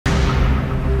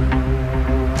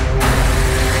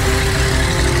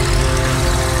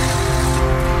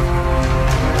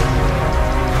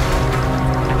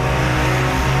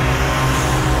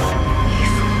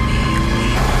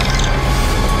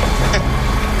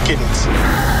Kidneys.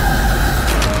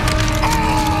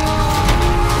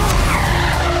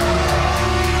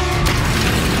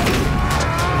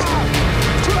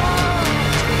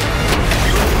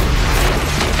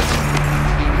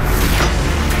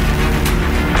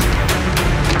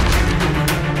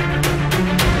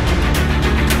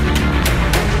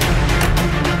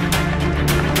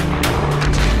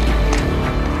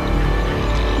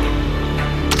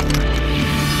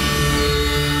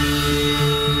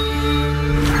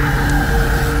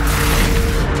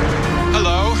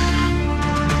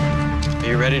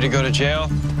 Ready to go to jail?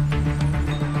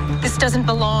 This doesn't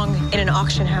belong in an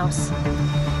auction house.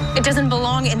 It doesn't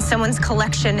belong in someone's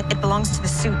collection. It belongs to the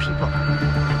Sioux people.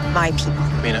 My people.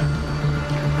 Mina,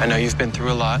 I know you've been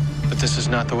through a lot, but this is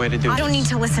not the way to do it. I don't need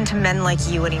to listen to men like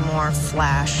you anymore,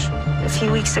 Flash. A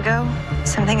few weeks ago,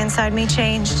 something inside me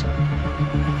changed.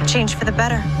 It changed for the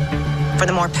better, for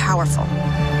the more powerful.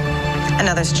 And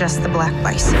now there's just the Black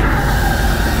Bison.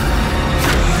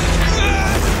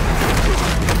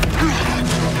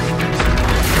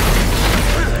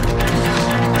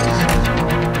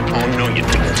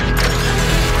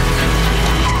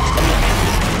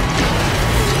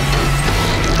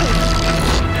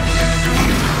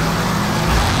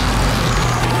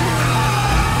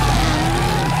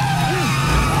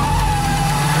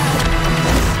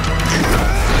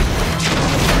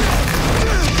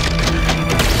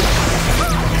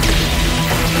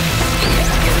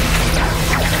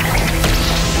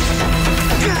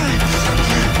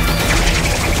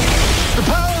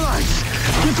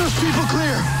 People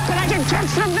clear! But I can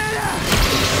catch them there!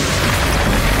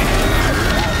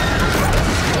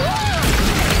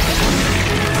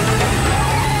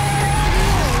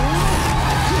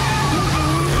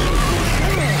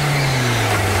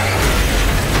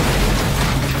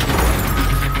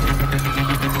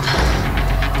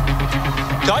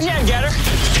 Done yet, get her!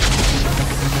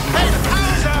 Hey, the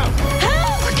power's out!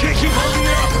 Help! I can't keep holding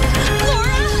it up!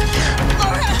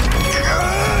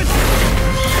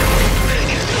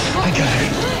 I got her.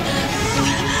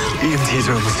 EMTs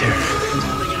are almost here.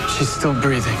 She's still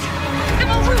breathing.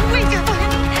 I'm overweight.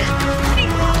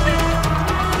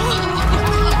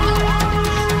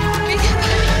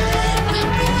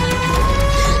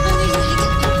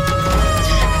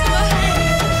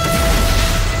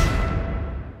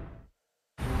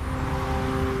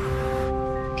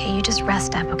 Okay, you just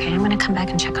rest up, okay? I'm gonna come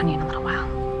back and check on you in a little while.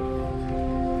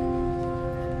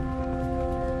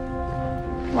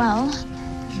 Well,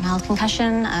 mild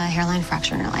concussion, a hairline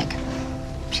fracture in her leg.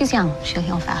 She's young. She'll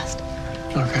heal fast.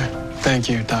 Okay. Thank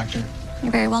you, doctor.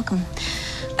 You're very welcome.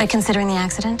 But considering the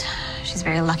accident, she's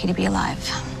very lucky to be alive.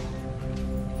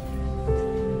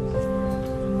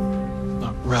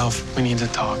 Look, Ralph, we need to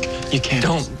talk. You can't.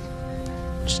 Don't.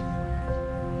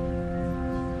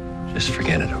 Just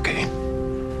forget it, okay?